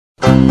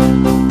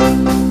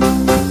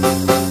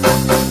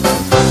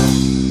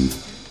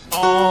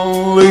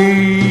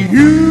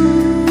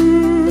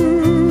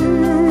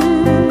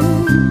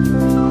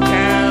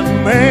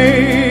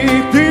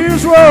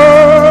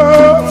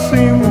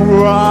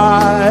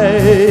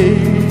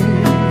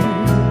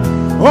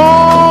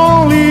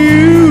Only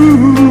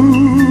you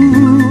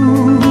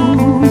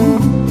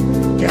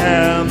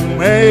can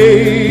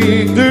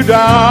make the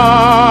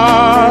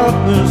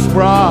darkness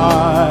bright.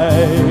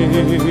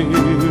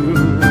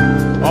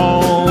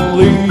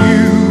 Only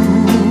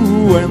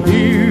you and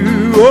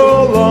you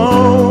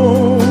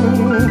alone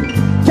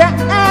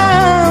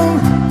can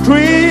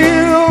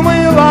thrill me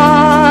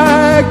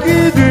like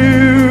you do,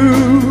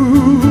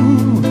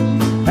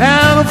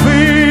 and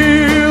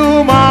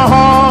fill my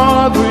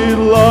heart with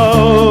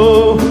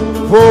love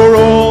for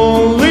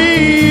only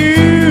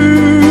you.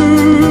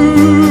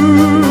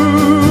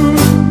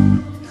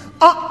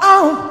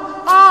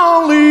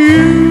 Only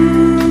you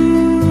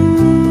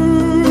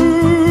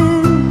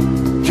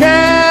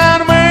can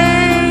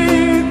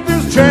make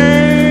this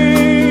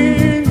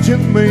change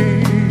in me.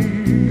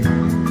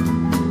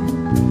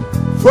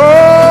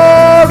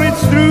 For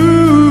it's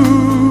true,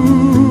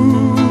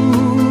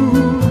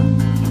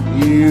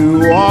 you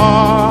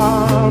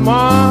are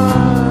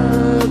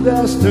my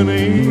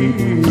destiny.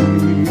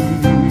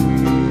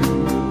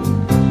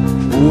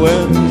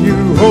 When you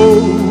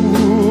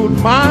hold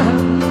my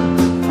hand,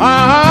 I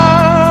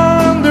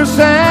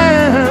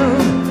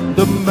understand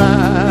the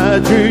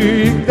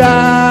magic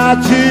that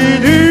you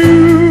do.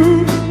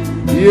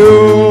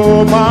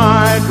 You're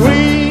my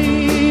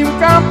dream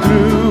come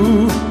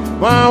true,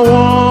 my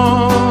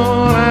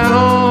one and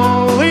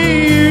only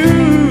you.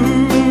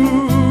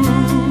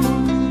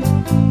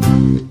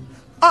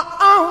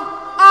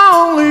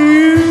 Only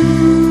you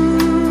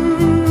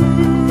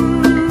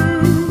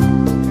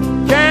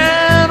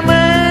can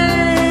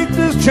make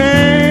this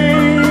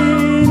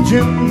change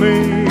in me.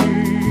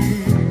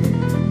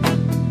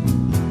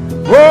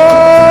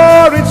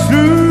 For it's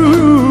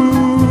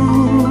true,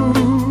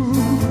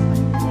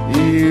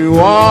 you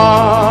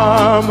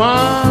are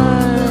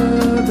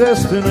my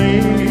destiny.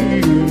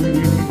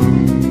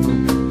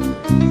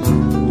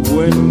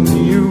 When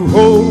you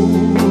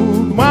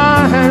hold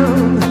my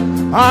hand,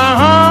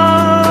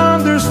 I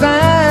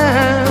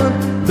understand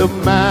the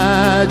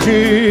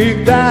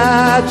magic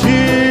that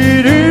you